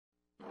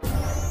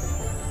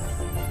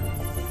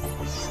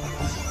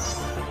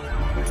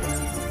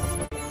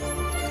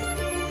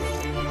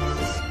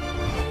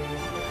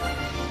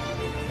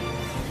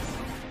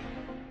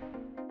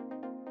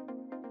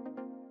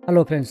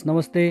Hello friends,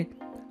 नमस्ते।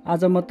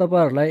 आज म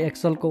तपाईहरुलाई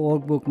एक्सेलको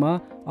वर्कबुकमा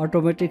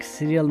अटोमेटिक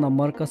सिरियल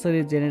नम्बर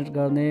कसरी जेनेरेट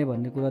गर्ने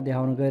भन्ने कुरा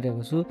देखाउन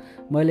गइरहेको छु।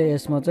 मैले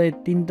यसमा चाहिँ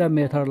 3टा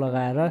मेथड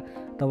लगाएर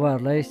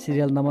तपाईहरुलाई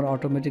सिरियल नम्बर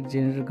अटोमेटिक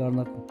जेनेरेट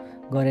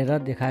गरेर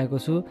देखाएको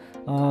छु।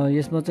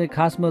 यसमा चाहिँ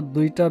खासमा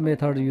 2टा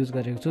मेथड युज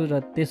गरेको छु र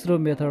तेस्रो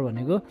मेथड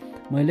भनेको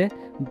मैले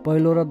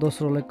पहिलो र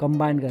दोस्रोलाई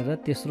कम्बाइन गरेर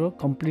तेस्रो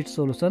कम्प्लिट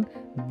सोलुसन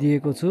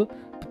दिएको छु।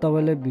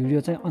 तपाईले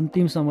भिडियो चाहिँ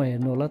अन्तिमसम्म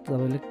हेर्नु होला,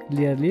 तपाईले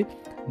क्लियरली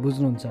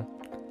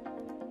बुझ्नुहुन्छ।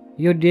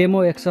 यो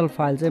डेमो एक्सेल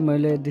फाइल चाहिँ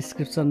मैले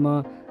डिस्क्रिप्सनमा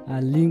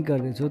लिंक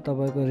गरिदिएको छु,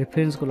 तपाईको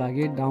रेफरेन्सको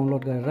लागि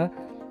डाउनलोड गरेर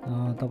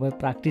तपाई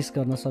प्र्याक्टिस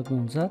गर्न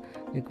सक्नुहुन्छ।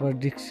 एकबार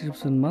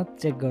डिस्क्रिप्सनमा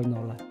चेक गर्नु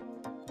होला।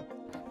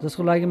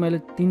 जसको लागि मैले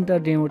 3टा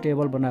डेमो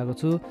टेबल बनाएको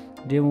छु,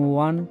 डेमो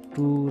 1,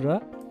 2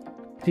 र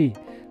 3।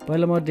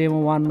 पहिला म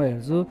डेमो 1 मा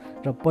हेर्छु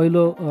र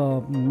पहिलो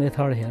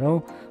मेथड हेरौँ।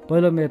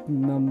 पहिलो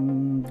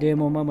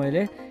डेमोमा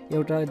मैले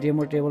एउटा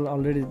डेमो टेबल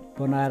अलरेडी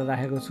बनाएर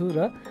राखेको छु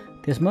र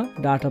त्यसमा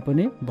डाटा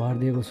पनि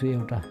भर्दिएको छु,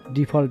 एउटा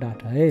डिफल्ट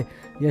डाटा है।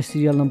 यो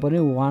सिरियल नम्बर पनि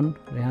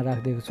 1 यहाँ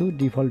राखिदिएको छु,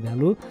 डिफल्ट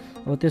भ्यालु।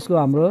 अब त्यसको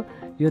हाम्रो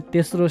यो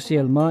तेस्रो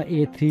सेलमा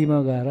A3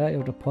 मा गएर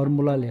एउटा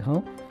फर्मुला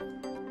लेखौँ,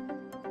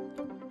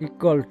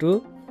 इक्वल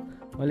टु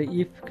मैले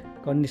इफ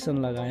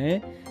कन्डिसन लगाएँ,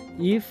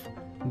 इफ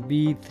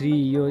B3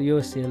 यो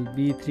sale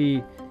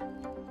B3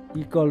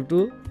 equal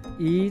to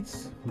is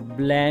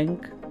blank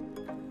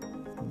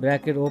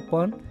bracket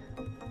open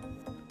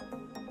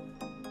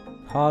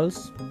falls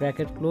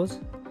bracket close.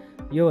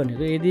 यो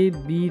भनेको यदि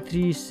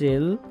B3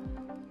 सेल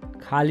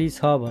खाली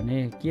छ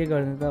भने के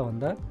गर्ने त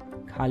भन्दा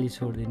खाली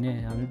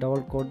छोडिदिने। हामी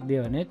डबल कोट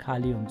दियो भने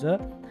खाली हुन्छ,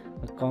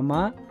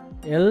 कमा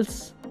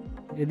एल्स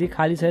यदि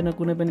खाली छैन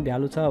कुनै पनि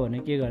भ्यालु छ भने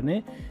के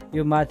गर्ने,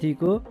 यो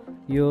माथिको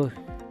यो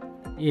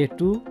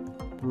A2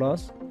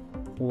 +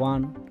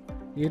 1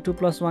 A2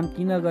 + 1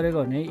 किन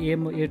गरेको भने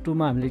A2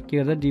 मा हामीले के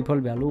गर्दा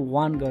डिफल्ट भ्यालु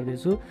 1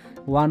 गर्दैछु।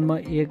 1 मा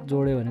 1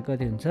 जोड्यो भने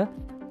कति हुन्छ,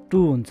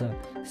 2 हुन्छ।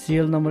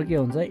 सिरियल नम्बर के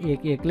हुन्छ,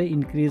 1 ले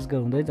इन्क्रिज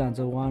गर्दै जान्छ,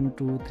 1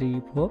 2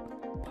 3 4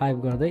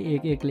 5 गर्दै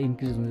 1 ले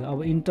इन्क्रिज हुन्छ।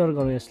 अब इन्टर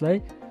गरौँ यसलाई,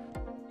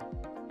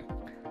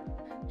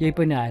 केही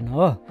पनि आएन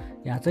हो।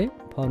 यहाँ चाहिँ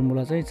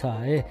फर्मुला चाहिँ छ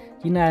है,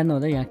 किन आएन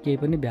भन्दा यहाँ केही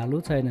पनि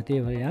भ्यालु छैन,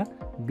 त्यही भएर यहाँ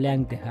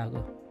ब्ल्याङ्क देखाएको।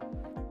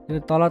 यो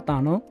तल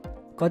तानौँ,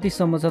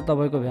 कतिसम्म छ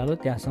तपाईको भ्यालु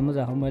त्यहाँसम्म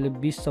जाऊ। मैले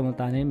 20 सम्म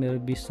ताने, मेरो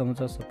 20 सम्म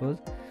छ सपोज।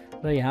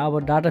 र यहाँ अब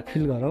डाटा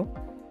फिल गरौँ,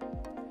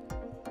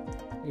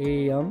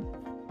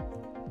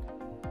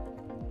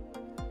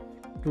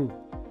 AM2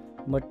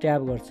 म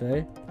ट्याब गर्छु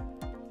है,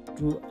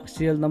 2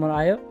 सिरियल नम्बर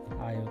आयो।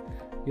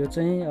 यो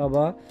चाहिँ अब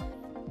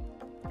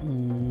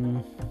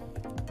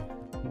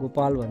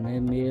गोपाल भन्ने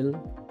मेल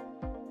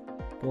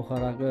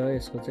पोखराको,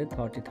 यसको चाहिँ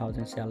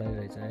 30,000 स्यालेरी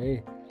रहेछ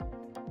है।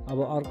 अब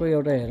अर्को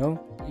एउटा हेरौँ,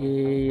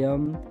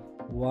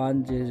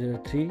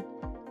 AM1003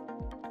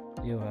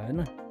 यो भयो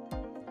हैन,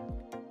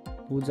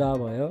 पूजा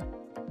भयो,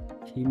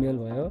 फिमेल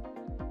भयो,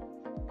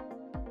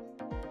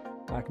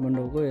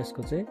 काठमाडौँको,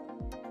 यसको चाहिँ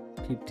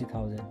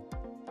 50,000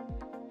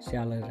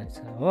 स्यालेरी रहेछ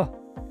हो।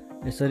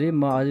 यसरी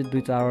म अझै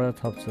 2-4 वटा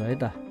थप्छु है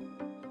त।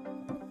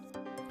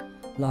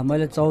 ल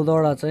मैले 14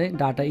 वटा चाहिँ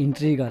डाटा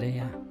इन्ट्री गरेँ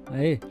यहाँ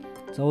है,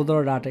 14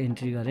 वटा डाटा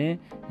इन्ट्री गरेँ।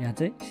 यहाँ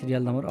चाहिँ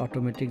सिरियल नम्बर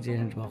अटोमेटिक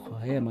जेनेरेट भएको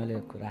है, मैले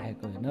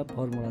राखेको होइन,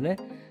 फर्मुलाले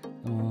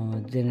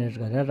जेनेरेट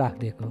गरेर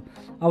राखिदिएको।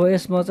 अब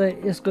यसमा चाहिँ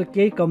यसको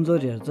केही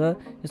कमजोरीहरू छ,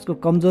 यसको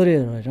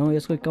कमजोरीहरू हेरौँ।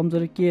 यसको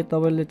कमजोरी के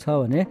तपाईले छ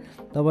भने,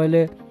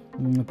 तपाईले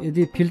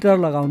यदि फिल्टर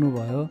लगाउनु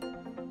भयो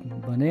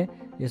भने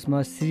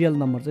यसमा सिरियल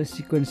नम्बर चाहिँ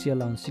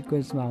सिक्वेन्सियल आउँछ,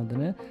 सिक्वेन्समा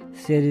आउँदैन,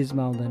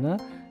 सिरिजमा आउँदैन।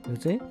 यो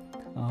चाहिँ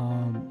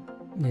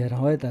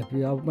हेरौँ है त।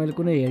 अब मैले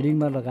कुनै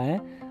हेडिङमा लगाएँ,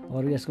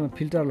 अरू यसमा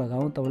फिल्टर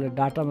लगाऊँ, तपाईले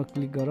डाटामा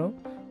क्लिक गरौँ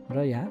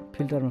र यहाँ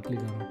फिल्टरमा क्लिक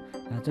गरौँ।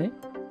 यहाँ चाहिँ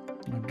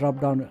ड्रप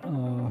डाउन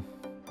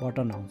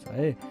बटन आउँछ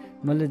है।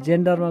 मैले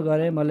जेन्डरमा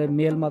गरेँ, मैले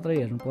मेल मात्रै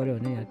हेर्नु पर्यो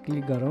भने यहाँ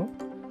क्लिक गरौँ,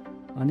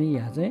 अनि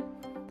यहाँ चाहिँ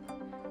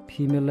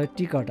फिमेललाई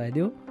टिक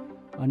हटाइदिउँ,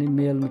 अनि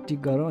मेलमा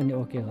टिक गरौँ, अनि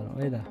ओके गरौँ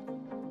है त।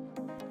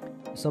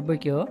 सबै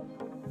के हो,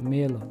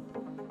 मेल हो।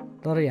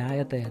 तर यहाँ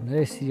यता हेर्नु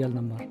है, सिरियल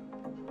नम्बर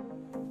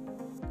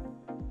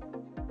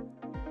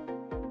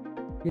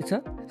के छ,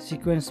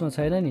 सिक्वेन्समा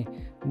छैन नि।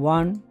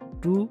 1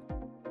 2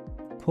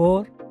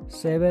 4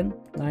 7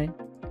 9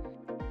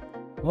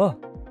 हो,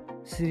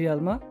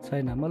 सिरियलमा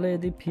छैन। मलाई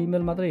यदि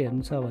फिमेल मात्रै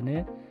हेर्नु छ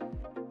भने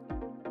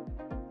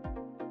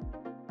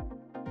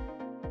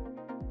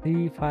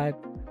 3 5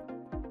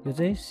 यो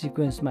चाहिँ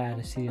सिक्वेन्समा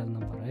आएर सिरियल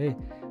नम्बर है।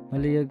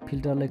 मैले यो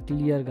फिल्टरलाई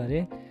क्लियर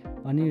गरेँ,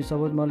 अनि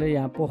सपोज मैले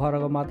यहाँ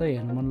पोखराको मात्रै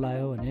हेर्नु मन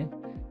लाग्यो भने,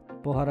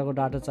 पोखराको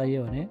डाटा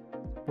चाहियो भने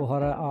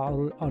पोखरा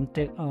अरू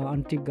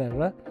अनटिक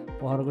गरेर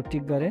पोखराको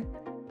टिक गरेँ।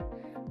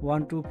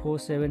 1 2 4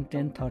 7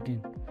 10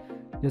 13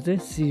 यो चाहिँ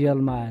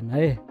सिरियलमा आएन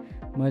है,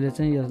 मैले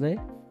चाहिँ यसलाई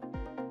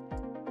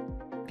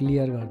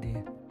क्लियर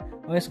गरिदिएँ।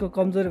 अब यसको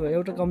कमजोरी भयो,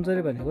 एउटा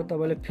कमजोरी भनेको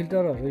तपाईँले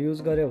फिल्टरहरू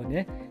युज गर्यो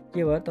भने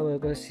के भयो,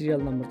 तपाईँको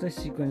सिरियल नम्बर चाहिँ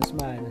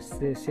सिक्वेन्समा आएन,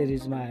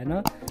 सिरिजमा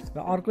आएन। र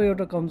अर्को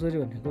एउटा कमजोरी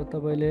भनेको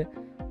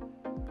तपाईँले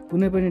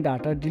कुनै पनि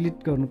डाटा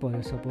डिलिट गर्नु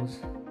पर्यो सपोज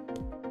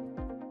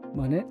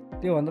भने,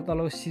 त्योभन्दा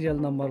तलको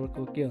सिरियल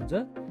नम्बरको के हुन्छ,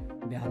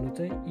 भ्यालु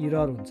चाहिँ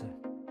इरर हुन्छ।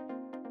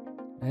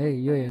 है।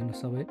 यो हेर्नु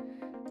सबै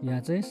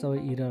यहाँ चाहिँ सबै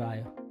इरर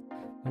आयो।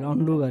 मैले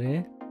अन्डु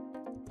गरेँ।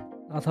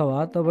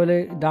 अथवा तपाईँले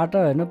डाटा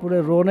होइन पुरै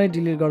रो नै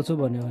डिलिट गर्छु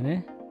भन्यो भने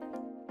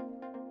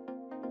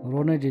रो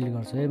नै डिलिट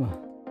गर्छु है म।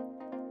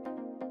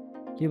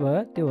 के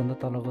भयो त्योभन्दा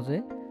तलको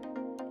चाहिँ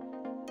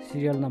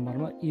सिरियल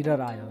नम्बरमा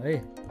इरर आयो है।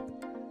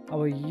 अब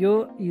यो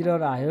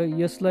इरर आयो,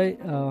 यसलाई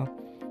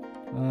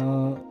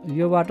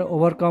योबाट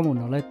ओभरकम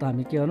हुनलाई त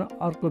हामी के गर्नु,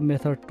 अर्को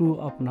मेथड 2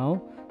 अपनाऊ।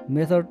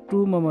 मेथड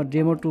 2 मा म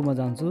डेमो 2 मा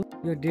जान्छु।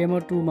 यो डेमो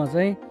 2 मा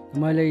चाहिँ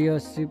मैले यो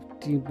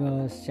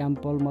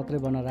स्याम्पल मात्रै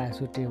बनाएर राखेको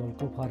छु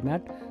टेबलको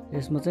फर्मेट।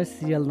 यसमा चाहिँ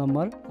सिरियल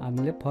नम्बर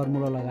हामीले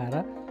फर्मुला लगाएर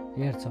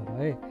हेर्छौँ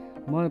है।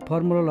 म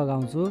फर्मुला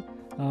लगाउँछु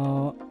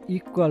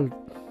इक्वल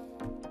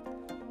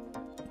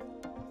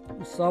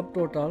सब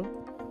टोटल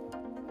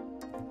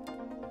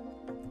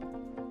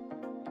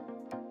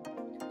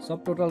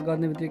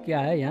गर्ने बित्तिकै के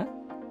आयो, यहाँ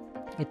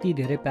यति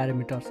धेरै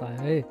प्यारामिटर्स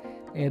आयो है।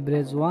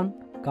 Average 1,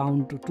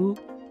 count 2,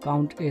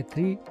 count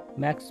A3,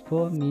 Max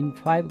 4, mean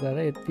 5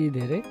 गरेर यति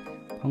धेरै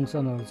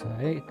फङ्सनहरू छ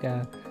है।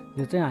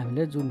 यो चाहिँ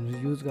हामीले जुन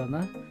युज गर्न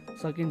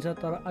सकिन्छ।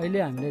 तर अहिले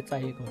हामीले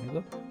चाहिएको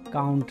भनेको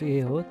काउन्ट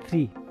A हो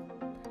 3।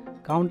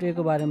 काउन्ट A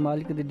को बारेमा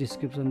अलिकति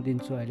डिस्क्रिप्सन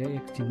दिन्छु अहिले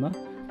एकछिनमा।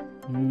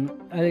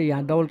 अहिले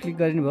यहाँ डबल क्लिक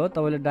गरिनुभयो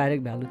तपाईँले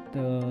डाइरेक्ट भ्यालु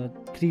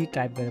 3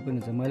 टाइप गरे पनि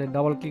हुन्छ। मैले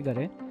डबल क्लिक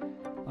गरेँ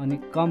अनि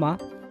कमा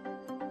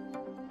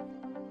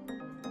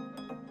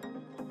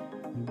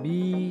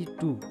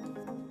B2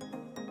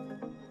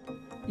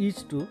 इच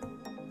टु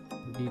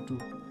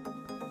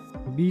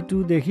B2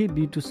 देखि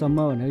B2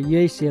 सम्म भनेर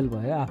यही सेल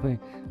भयो आफै।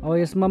 अब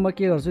यसमा म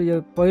के गर्छु,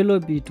 यो पहिलो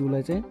B2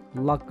 लाई चाहिँ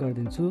लक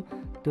गरिदिन्छु।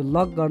 त्यो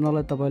लक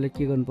गर्नलाई तपाईँले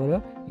के गर्नु पर्यो,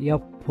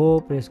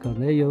 F4 प्रेस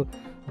गर्दै यो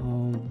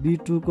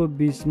B2 को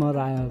बिचमा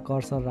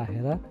कर्सर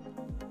राखेर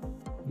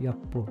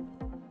F4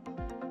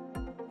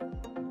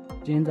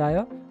 चेन्ज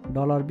आयो, $B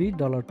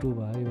 $2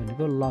 भयो। यो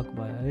भनेको लक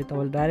भयो है।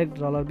 तपाईँले डाइरेक्ट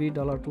 $B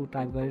 $2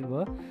 टाइप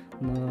गरिदिनुभयो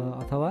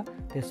अथवा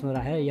त्यसमा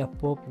राखेर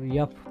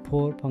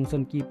F4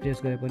 फङ्सन की प्रेस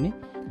गरे पनि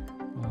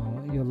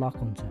यो लक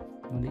हुन्छ।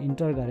 मैले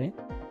इन्टर गरेँ।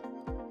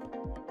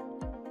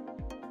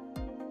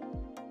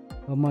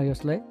 अब म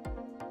यसलाई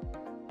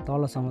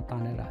तलसम्म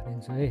तानेर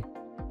राखिदिन्छु है।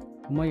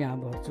 म यहाँ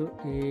भर्छु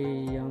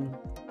AM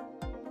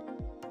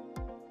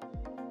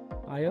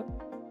आयो।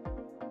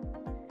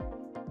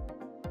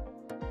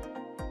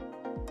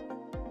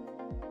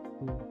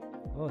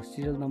 हो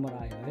सिरियल नम्बर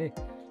आयो है।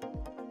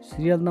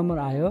 सिरियल नम्बर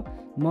आयो।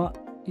 म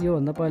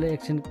योभन्दा पहिला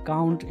एकछिन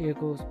काउन्ट A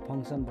को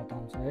फङ्सन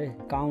बताउँछु है।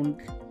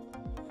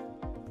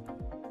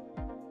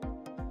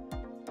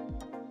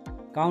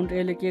 काउन्ट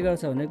A ले के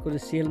गर्छ भने कुनै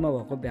सेलमा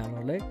भएको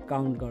भ्यालुहरूलाई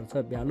काउन्ट गर्छ।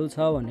 भ्यालु छ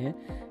भने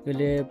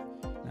यसले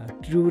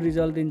ट्रु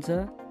रिजल्ट दिन्छ,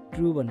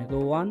 ट्रु भनेको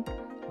 1,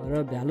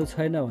 र भ्यालु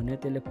छैन भने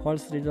त्यसले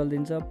फल्स रिजल्ट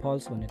दिन्छ,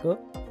 फल्स भनेको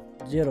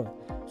 0।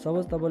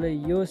 सपोज तपाईँले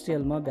यो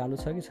सेलमा भ्यालु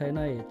छ कि छैन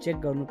चेक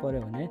गर्नु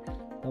पर्यो भने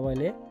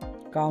तपाईँले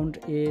काउन्ट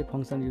A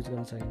फङ्सन युज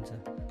गर्न सकिन्छ।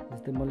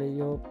 जस्तै मैले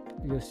यो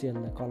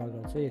सेललाई कलर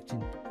गर्छु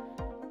एकछिन।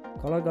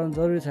 कलर गर्न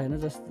जरुरी छैन,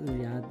 जस्ट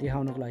यहाँ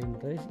देखाउनको लागि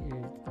मात्रै,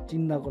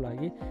 चिन्हको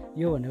लागि।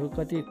 यो भनेको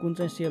कुन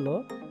चाहिँ सेल हो,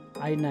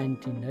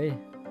 I19 है।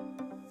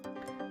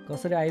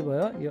 कसरी I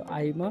भयो, यो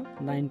I मा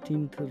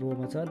 19th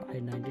रोमा छ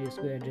I19,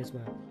 यसको एड्रेस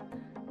भयो।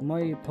 म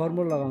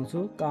फर्मुला लगाउँछु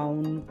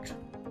काउन्ट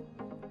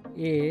A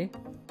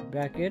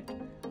ब्र्याकेट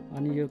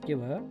अनि यो के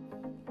भयो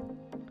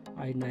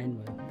I9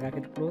 भयो,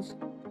 ब्र्याकेट क्लोज।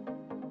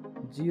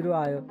 0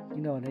 आयो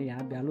किनभने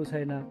यहाँ भ्यालु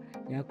छैन।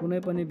 यहाँ कुनै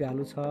पनि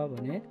भ्यालु छ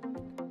भने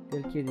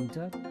त्यसले के दिन्छ,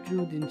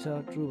 ट्रु दिन्छ।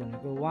 ट्रु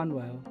भनेको 1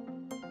 भयो।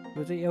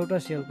 यो चाहिँ एउटा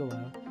सेलको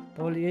भयो।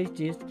 तपाईँले यही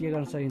चिज के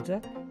गर्न सकिन्छ,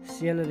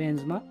 सेल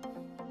रेन्जमा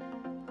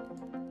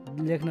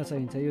लेख्न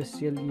सकिन्छ। यो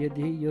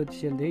सेलदेखि यो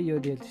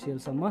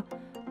सेलसम्म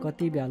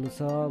कति भ्यालु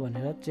छ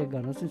भनेर चेक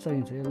गर्न चाहिँ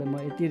सकिन्छ। यसलाई म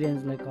यति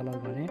रेन्जलाई कलर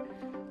गरेँ।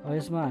 अब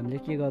यसमा हामीले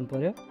के गर्नु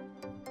पर्यो,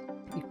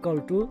 इक्वल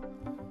टु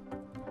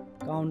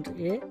काउन्ट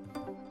A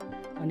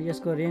अनि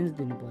यसको रेन्ज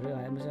दिनु पर्यो।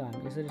 हामी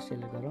यसरी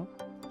सेलेक्ट गरौँ।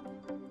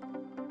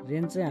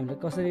 रेन्ज चाहिँ हामीले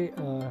कसरी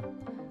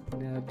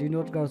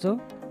डिनोट गर्छौँ,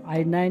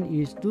 I9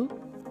 इज टु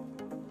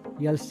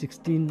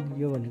L16।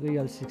 यो भनेको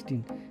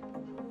L16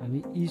 हामी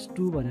इज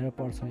टु भनेर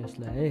पढ्छौँ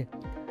यसलाई है।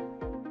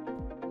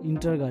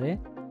 इन्टर गरेँ।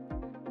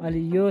 अहिले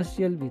यो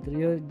सेलभित्र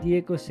यो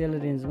दिएको सेल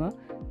रेन्जमा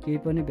केही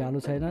पनि भ्यालु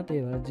छैन,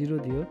 त्यही भएर 0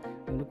 दियो।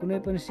 कुनै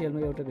पनि सेलमा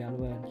एउटा भ्यालु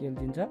भयो भने के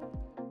दिन्छ,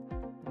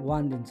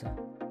 1 दिन्छ।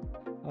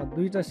 अब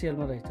दुईवटा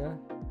सेलमा रहेछ,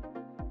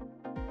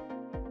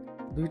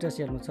 दुईवटा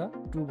सेलमा छ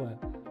 2 भयो।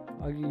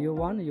 अघि यो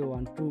 1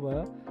 2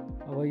 भयो।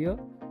 अब यो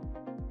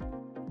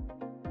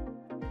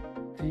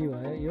 3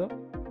 भयो, यो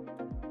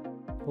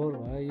 4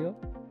 भयो, यो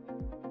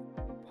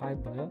 5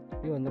 भयो।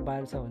 योभन्दा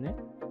बाहिर छ भने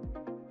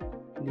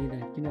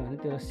दिँदैन, किनभने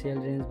त्यो सेल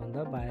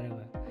रेन्जभन्दा बाहिर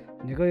भयो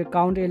भनेको। यो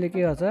काउन्ट A ले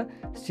के गर्छ,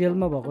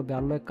 सेलमा भएको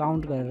भ्यालुलाई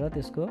काउन्ट गरेर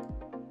त्यसको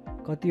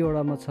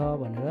कतिवटामा छ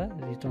भनेर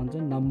रिटर्न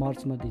चाहिँ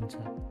नम्बर्समा दिन्छ।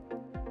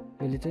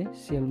 यसले चाहिँ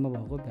सेलमा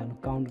भएको भ्यालु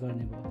काउन्ट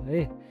गर्ने भयो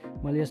है।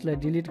 मैले यसलाई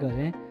डिलिट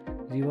गरेँ,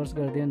 रिभर्स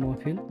गरिदिएँ, नो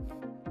फिल।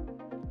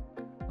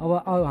 अब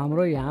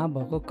हाम्रो यहाँ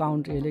भएको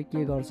काउन्ट A ले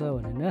के गर्छ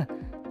भने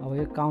अब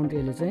यो काउन्ट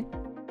A ले चाहिँ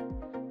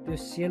त्यो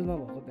सेलमा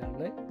भएको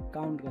भ्यालुलाई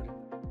काउन्ट गर्यो।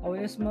 अब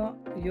यसमा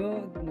यो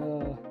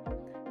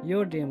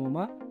यो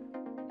डेमोमा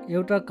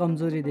एउटा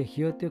कमजोरी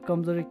देखियो। त्यो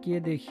कमजोरी के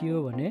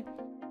देखियो भने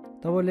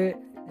तपाईले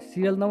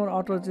सिरियल नम्बर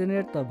अटो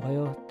जेनेरेट त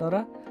भयो, तर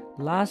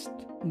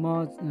लास्टमा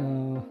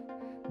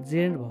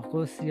जेनेरेट भएको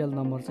सिरियल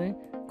नम्बर चाहिँ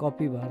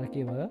कपी भएर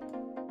के भयो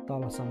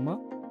तलसम्म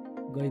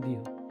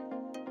गइदियो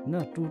हैन।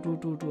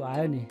 2222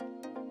 आयो नि,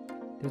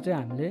 त्यो चाहिँ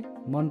हामीले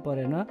मन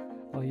परेन।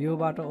 अब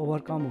योबाट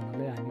ओभरकम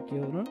हुनले हामी के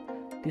गर्नु,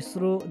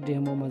 तेस्रो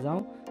डेमोमा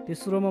जाउँ।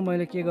 तेस्रोमा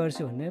मैले के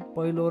गर्छु भने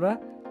पहिलो र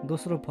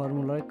दोस्रो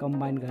फर्मुलालाई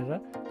कम्बाइन गरेर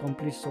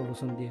कम्प्लिट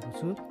सोलुसन दिएको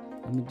छु।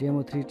 हामी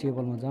डेमो 3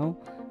 टेबलमा जाउँ।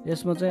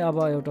 यसमा चाहिँ अब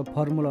एउटा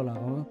फर्मुला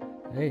लगाउँ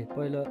है।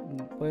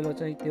 पहिलो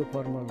चाहिँ त्यो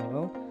फर्मुला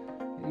लगाउँ,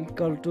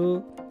 equal to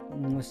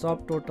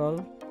sub total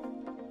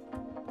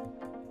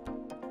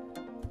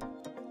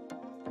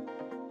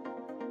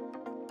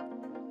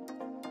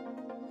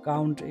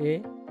count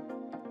A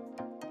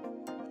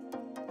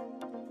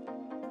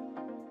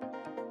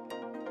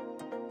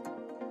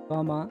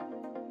comma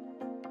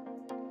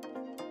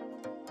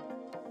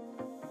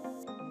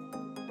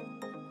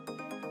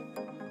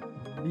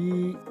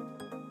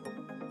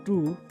B2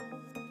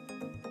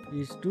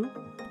 is to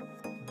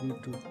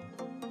B2।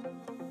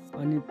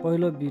 अनि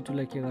पहिलो B2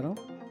 लाई के गरौँ,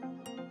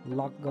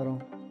 लक गरौँ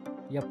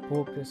या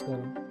F4 प्रेस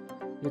गरौँ।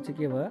 यो चाहिँ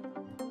के भयो,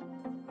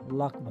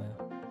 लक भयो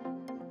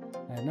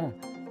हैन।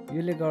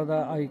 यसले गर्दा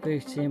अहिकै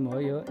सेम हो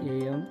यो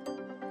AM1।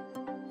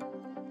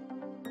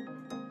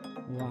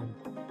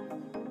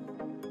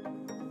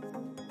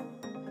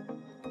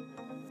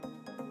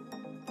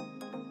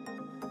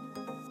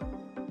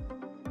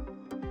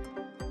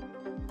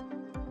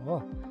 हो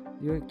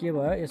यो के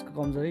भयो, यसको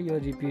कमजोरी यो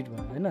रिपिट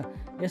भयो हैन।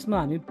 यसमा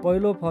हामी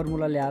पहिलो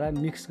फर्मुला ल्याएर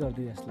मिक्स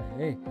गरिदिउँ यसलाई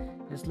है।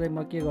 यसलाई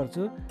म के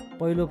गर्छु,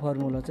 पहिलो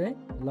फर्मुला चाहिँ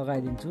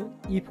लगाइदिन्छु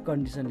इफ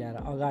कन्डिसन ल्याएर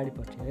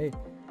अगाडिपट्टि है।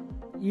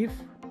 इफ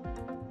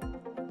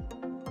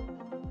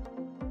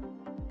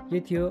के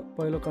थियो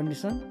पहिलो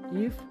condition,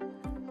 if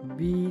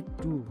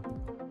B2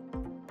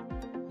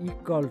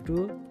 equal to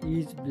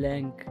is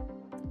blank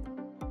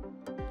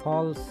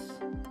falls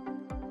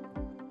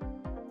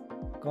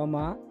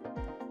कमा,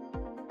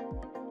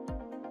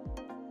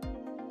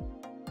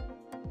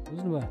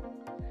 बुझ्नुभयो।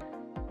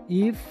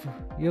 इफ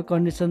यो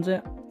कन्डिसन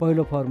चाहिँ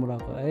पहिलो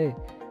फर्मुलाको है,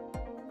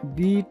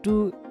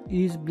 B2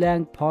 इज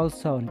ब्ल्याङ्क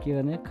फल्स छ भने के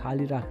गर्ने,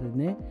 खाली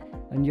राखिदिने।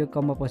 अनि यो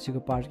कम्मा पछिको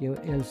पार्ट के हो,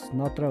 एल्स।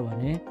 नत्र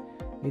भने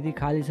यदि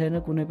खाली छैन,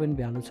 कुनै पनि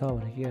भ्यालु छ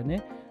भने के गर्ने,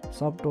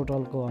 सब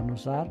टोटलको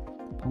अनुसार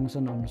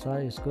फङ्सन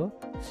अनुसार यसको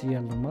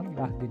सिरियल नम्बर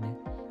राखिदिने।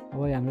 अब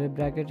हाम्रो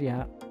ब्र्याकेट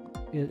यहाँ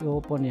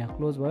ओपन यहाँ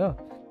क्लोज भयो।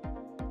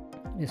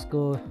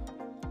 यसको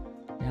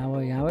यहाँ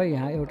भयो, यहाँ भयो,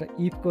 यहाँ एउटा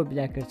इफको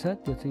ब्र्याकेट छ,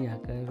 त्यो चाहिँ यहाँ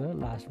गएर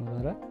लास्टमा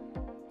गएर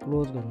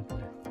क्लोज गर्नु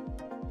पर्यो।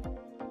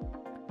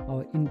 अब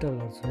इन्टर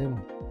गर्छु है म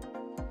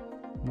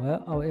भयो।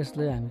 अब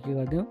यसलाई हामी के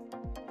गरिदिउँ,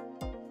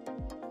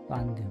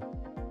 तानिदिउँ।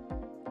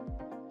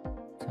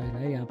 छैन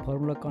है, यहाँ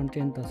फर्मुला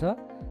कन्टेन्ट त छ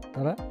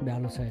तर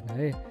भ्यालु छैन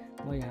है।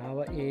 म यहाँ अब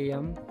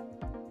AM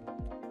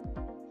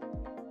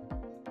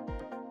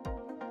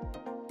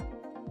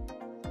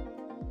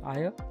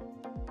आयो,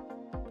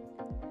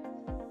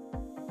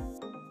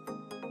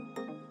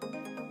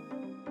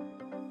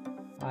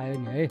 आयो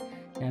नि है।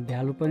 यहाँ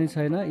भ्यालु पनि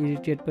छैन,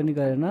 इरिटेट पनि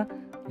गरेन,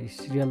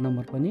 सिरियल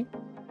नम्बर पनि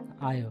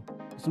आयो।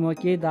 यसमा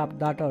केही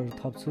डाटाहरू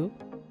थप्छु।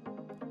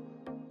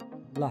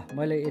 ल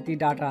मैले यति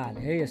डाटा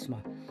हालेँ है यसमा।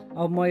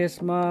 अब म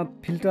यसमा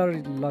फिल्टर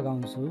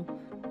लगाउँछु।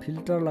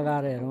 फिल्टर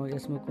लगाएर हेरौँ,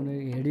 यसमा कुनै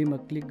हेडीमा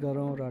क्लिक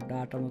गरौँ र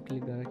डाटामा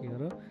क्लिक गरेर के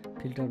गरौँ,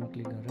 फिल्टरमा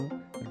क्लिक गरौँ,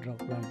 ड्रप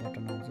डाउन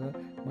बटन आउँछ।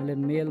 मैले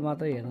मेल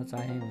मात्रै हेर्न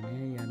चाहेँ भने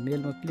यहाँ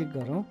मेलमा क्लिक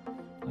गरौँ,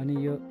 अनि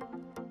यो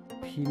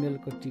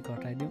फिमेलको टिक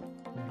हटाइदिउँ,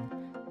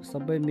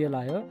 सबै मेल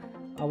आयो।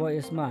 अब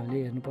यसमा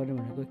हामीले हेर्नुपर्ने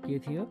भनेको के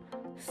थियो,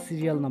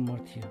 सिरियल नम्बर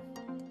थियो।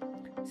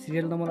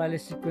 सिरियल नम्बर अहिले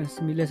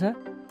सिक्वेन्स मिलेछ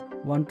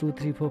 1 2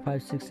 3 4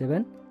 5 6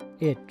 7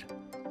 8।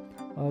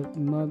 अब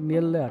म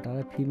मेललाई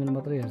हटाएर फिमेल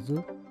मात्रै हेर्छु।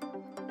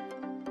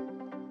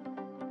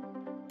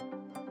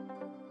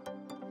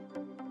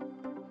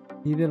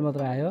 फिमेल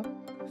मात्रै आयो,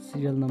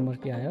 सिरियल नम्बर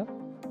के आयो,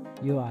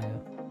 यो आयो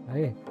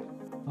है।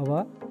 अब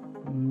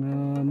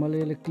मैले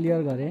यसले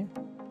क्लियर गरेँ।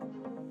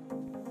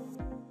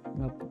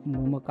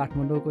 म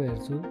काठमाडौँको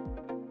हेर्छु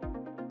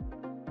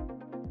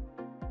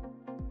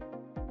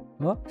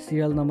हो,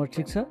 सिरियल नम्बर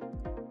ठिक छ।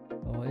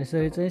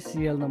 यसरी चाहिँ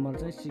सिरियल नम्बर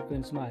चाहिँ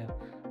सिक्वेन्समा आयो।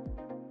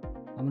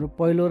 हाम्रो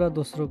पहिलो र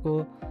दोस्रोको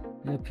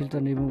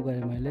फिल्टर रिमुभ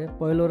गरेँ मैले।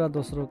 पहिलो र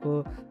दोस्रोको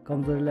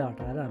कमजोरीलाई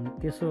हटाएर हामी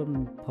तेस्रो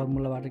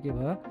फर्मुलाबाट के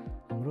भयो,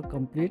 हाम्रो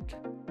कम्प्लिट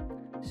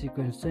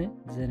सिक्वेन्स चाहिँ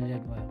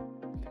जेनेरेट भयो।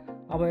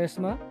 अब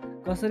यसमा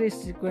कसरी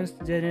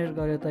सिक्वेन्स जेनेरेट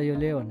गर्यो त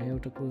यसले भन्ने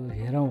एउटा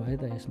हेरौँ है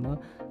त। यसमा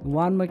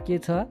 1 मा के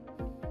छ,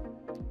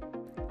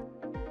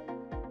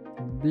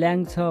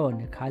 ब्ल्याङ्क छ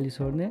भने खाली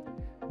छोड्ने,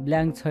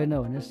 ब्ल्याङ्क छैन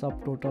भने सब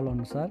टोटल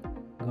अनुसार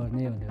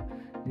गर्ने भन्यो।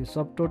 यो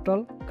सब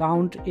टोटल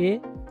काउन्ट ए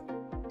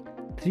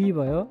 3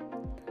 भयो,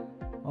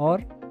 और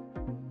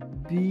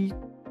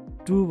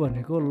B2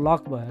 भनेको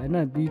लक भयो हैन।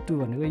 B2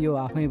 भनेको यो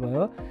आफै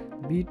भयो।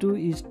 B2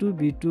 इज टु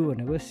B2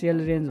 भनेको सेल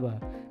रेन्ज भयो।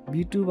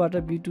 B2 बाट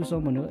B2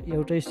 सम्म भनेको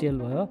एउटै सेल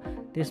भयो।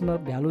 त्यसमा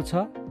भ्यालु छ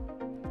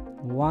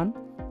 1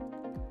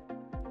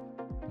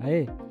 है।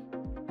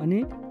 अनि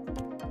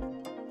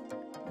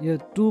यो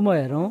 2 मा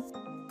हेरौँ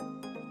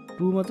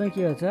 2 मा चाहिँ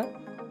के हुन्छ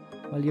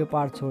मैले यो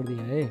पार्ट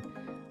छोडिदिएँ है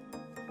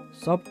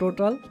सब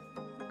टोटल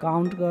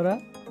काउन्ट गर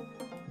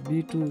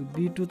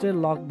B2 चाहिँ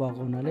लक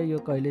भएको हुनाले यो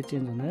कहिले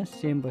चेन्ज हुँदैन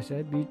सेम बस्यो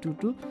B2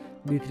 टु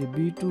B3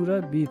 B2 र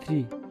B3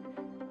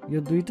 यो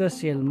दुईटा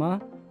सेलमा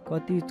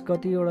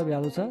कतिवटा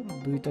भ्यालु छ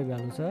दुईटा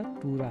भ्यालु छ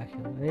 2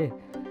 राख्यो है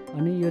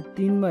अनि यो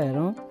 3 मा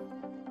हेरौँ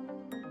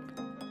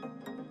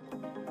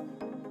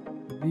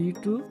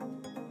B2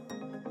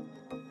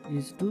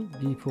 is to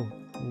B4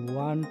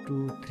 1 2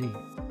 3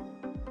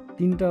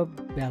 तीनटा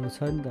भ्यालु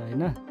छ नि त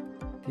हैन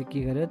त्यो के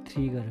गर्यो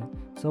 3 गर्यो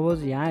सपोज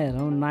यहाँ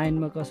हेरौँ 9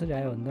 मा कसरी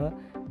आयो भन्दा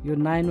यो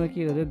 9 मा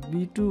के गर्यो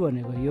B2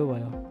 भनेको यो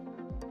भयो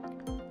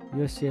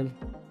यो सेल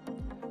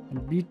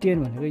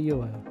B10 भनेको यो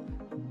भयो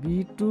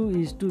B2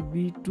 is to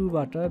B2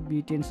 बाट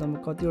B10 सम्म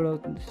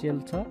कतिवटा सेल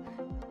छ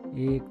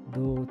 1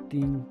 2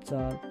 3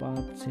 4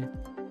 5 6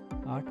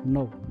 8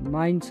 9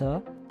 9 छ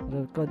र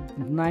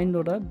 9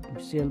 वटा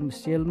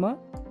सेलमा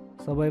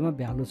सबैमा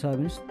भ्यालु छ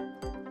भने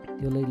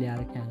त्यसलाई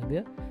ल्याएर के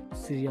हाल्दियो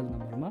सिरियल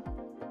नम्बरमा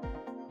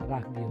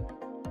राखिदियो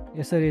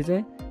यसरी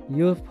चाहिँ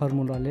यो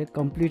फर्मुलाले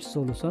कम्प्लिट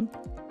सोलुसन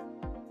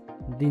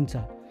दिन्छ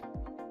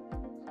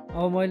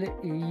अब मैले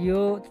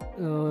यो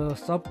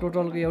सब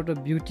टोटलको एउटा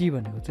ब्युटी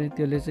भनेको चाहिँ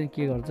त्यसले चाहिँ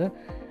के गर्छ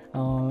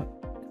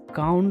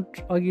काउन्ट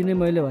अघि नै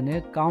मैले भने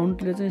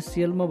काउन्टले चाहिँ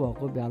सेलमा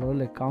भएको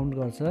भ्यालुलाई काउन्ट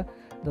गर्छ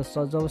र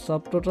जब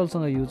सब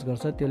टोटलसँग युज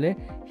गर्छ त्यसले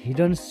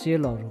हिडन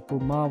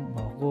सेलहरुकोमा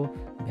भएको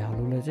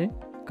भ्यालुलाई चाहिँ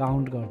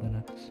काउन्ट गर्दैन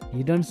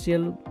हिडन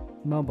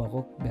सेलमा भएको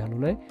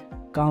भ्यालुलाई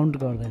काउन्ट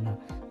गर्दैन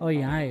अब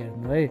यहाँ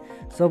हेर्नु है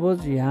सपोज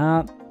यहाँ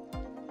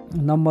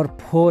नम्बर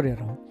 4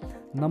 हेरौँ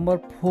नम्बर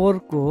 4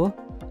 को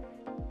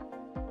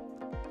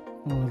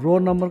रो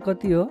नम्बर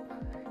कति हो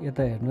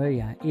यता हेर्नु है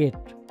यहाँ 8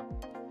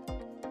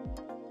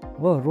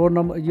 हो रो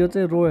नम्बर यो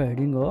चाहिँ रो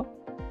हेडिङ हो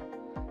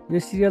यो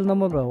सिरियल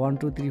नम्बर भयो 1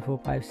 2 3 4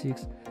 5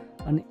 6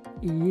 अनि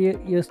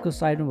यसको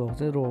साइडमा भएको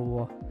चाहिँ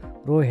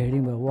रो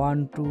हेडिङ भयो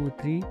 1 2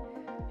 3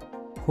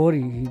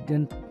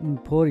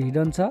 4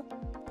 हिडन छ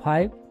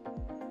 5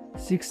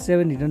 6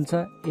 7 हिडन छ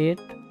 8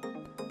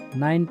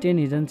 9 10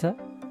 हिडन छ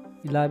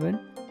 11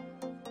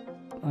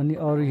 अनि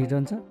अरु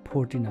हिडन छ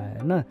 14 आयो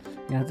हैन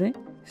यहाँ चाहिँ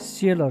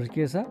सेलहरु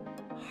के छ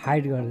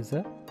हाइड गर्दैछ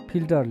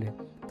फिल्टरले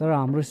तर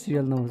हाम्रो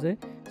सिरियल नम्बर चाहिँ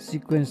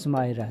सिक्वेन्समा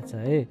आइरहेछ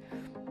है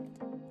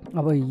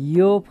अब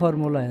यो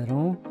फर्मुला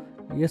हेरौँ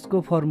यसको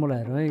फर्मुला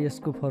हेरौँ है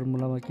यसको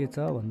फर्मुलामा के छ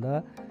भन्दा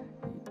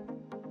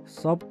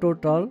सब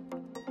total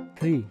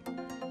 3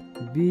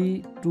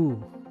 B2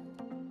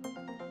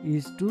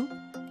 is to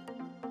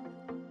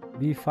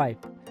B5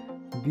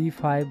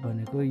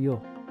 भनेको यो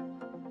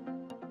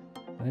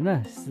हैन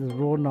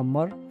रो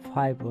नम्बर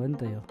 5 हो नि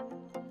त यो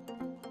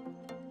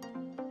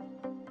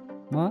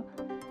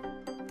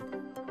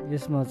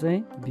यसमा चाहिँ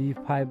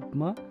B5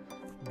 मा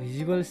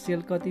भिजिबल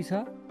सेल कति छ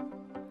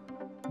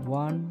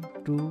 1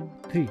 2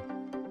 3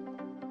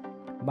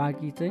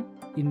 बाँकी चाहिँ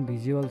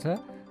इनभिजिबल छ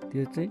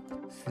त्यो चाहिँ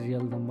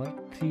सिरियल नम्बर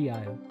 3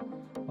 आयो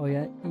अब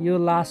यहाँ यो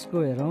लास्टको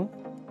हेरौँ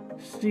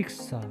 6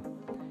 छ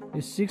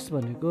यो 6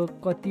 भनेको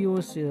कति हो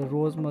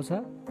रोजमा छ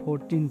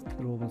 14th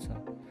रोमा छ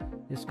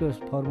यसको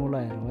फर्मुला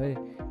हेरौँ है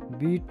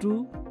B2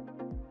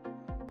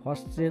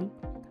 first sell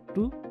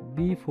to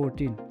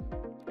B14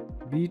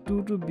 B2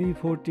 to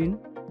B14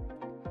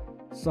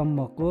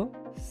 सम्मको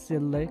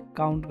सेललाई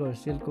काउन्ट गर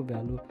सेलको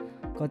भ्यालु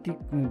कति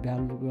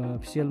भ्यालु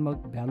सेलमा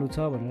भ्यालु छ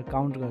भनेर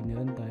काउन्ट गर्ने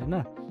हो नि त हैन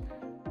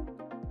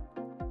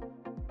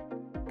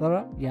तर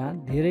यहाँ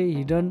धेरै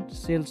हिडन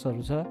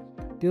सेल्सहरु छ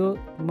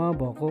त्योमा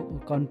भएको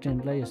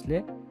कन्टेन्टलाई यसले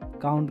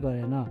काउन्ट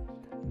गरेन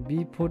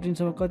B14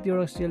 सम्म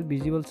कतिवटा सेल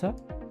भिजिबल छ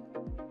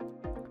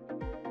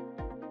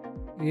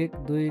 1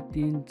 2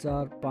 3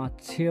 4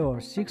 5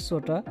 6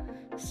 वटा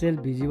सेल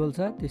भिजिबल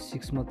छ त्यो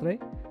 6 मात्रै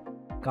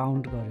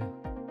काउन्ट गर्यो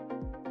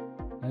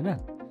हैन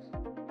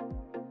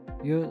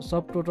यो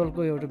सब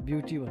टोटलको एउटा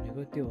ब्युटी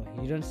भनेको त्यो हो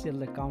हिडन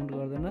सेललाई काउन्ट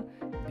गर्दैन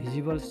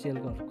भिजिबल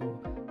सेलहरुको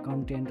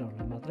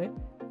कन्टेन्टहरुलाई मात्रै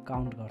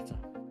काउन्ट गर्छ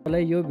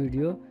मलाई यो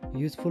भिडियो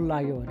युजफुल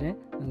लाग्यो भने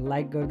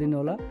लाइक गरिदिनु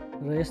होला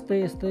र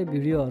यस्तै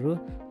भिडियोहरु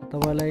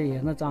तपाईलाई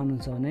हेर्न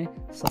चाहनुहुन्छ भने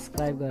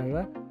सब्स्क्राइब गरेर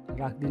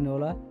राखिदिनु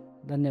होला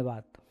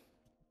धन्यवाद।